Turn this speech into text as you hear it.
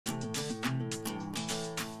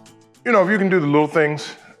You know, if you can do the little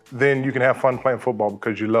things, then you can have fun playing football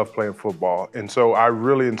because you love playing football. And so I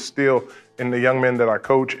really instill in the young men that I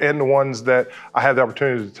coach and the ones that I have the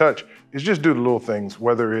opportunity to touch is just do the little things,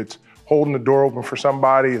 whether it's holding the door open for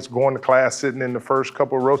somebody, it's going to class, sitting in the first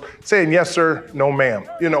couple of rows, saying yes, sir, no, ma'am.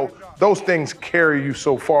 You know, those things carry you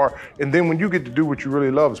so far. And then when you get to do what you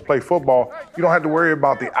really love is play football, you don't have to worry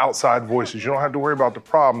about the outside voices. You don't have to worry about the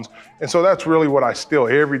problems. And so that's really what I still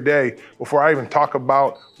every day before I even talk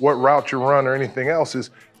about what route you run or anything else is,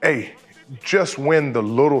 hey, just win the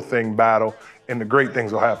little thing battle and the great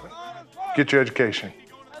things will happen. Get your education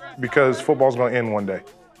because football's gonna end one day.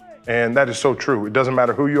 And that is so true. It doesn't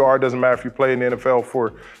matter who you are. It doesn't matter if you play in the NFL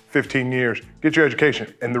for 15 years. Get your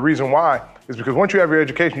education. And the reason why is because once you have your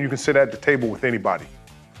education, you can sit at the table with anybody.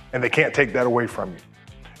 And they can't take that away from you.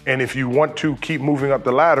 And if you want to keep moving up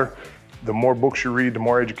the ladder, the more books you read, the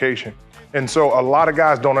more education. And so a lot of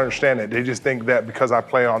guys don't understand that. They just think that because I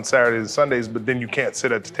play on Saturdays and Sundays, but then you can't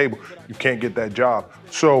sit at the table. You can't get that job.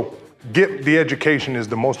 So get the education is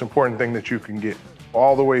the most important thing that you can get.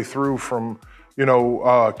 All the way through from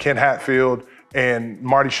Ken Hatfield and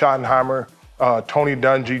Marty Schottenheimer, Tony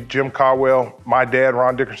Dungy, Jim Caldwell, my dad,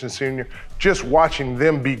 Ron Dickerson Sr., just watching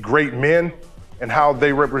them be great men and how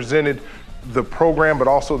they represented the program, but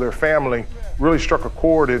also their family, really struck a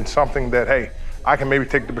chord in something that, hey, I can maybe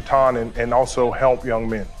take the baton and also help young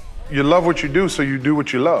men. You love what you do, so you do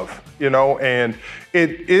what you love, and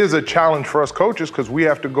it is a challenge for us coaches because we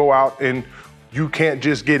have to go out and you can't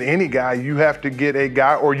just get any guy. You have to get a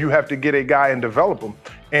guy, or you have to get a guy and develop him.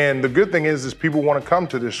 And the good thing is people want to come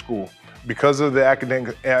to this school because of the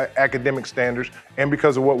academic standards and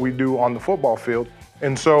because of what we do on the football field.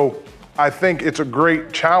 And so I think it's a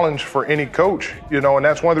great challenge for any coach, and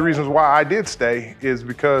that's one of the reasons why I did stay is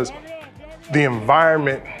because the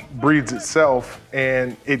environment breeds itself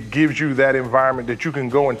and it gives you that environment that you can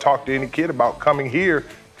go and talk to any kid about coming here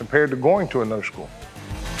compared to going to another school.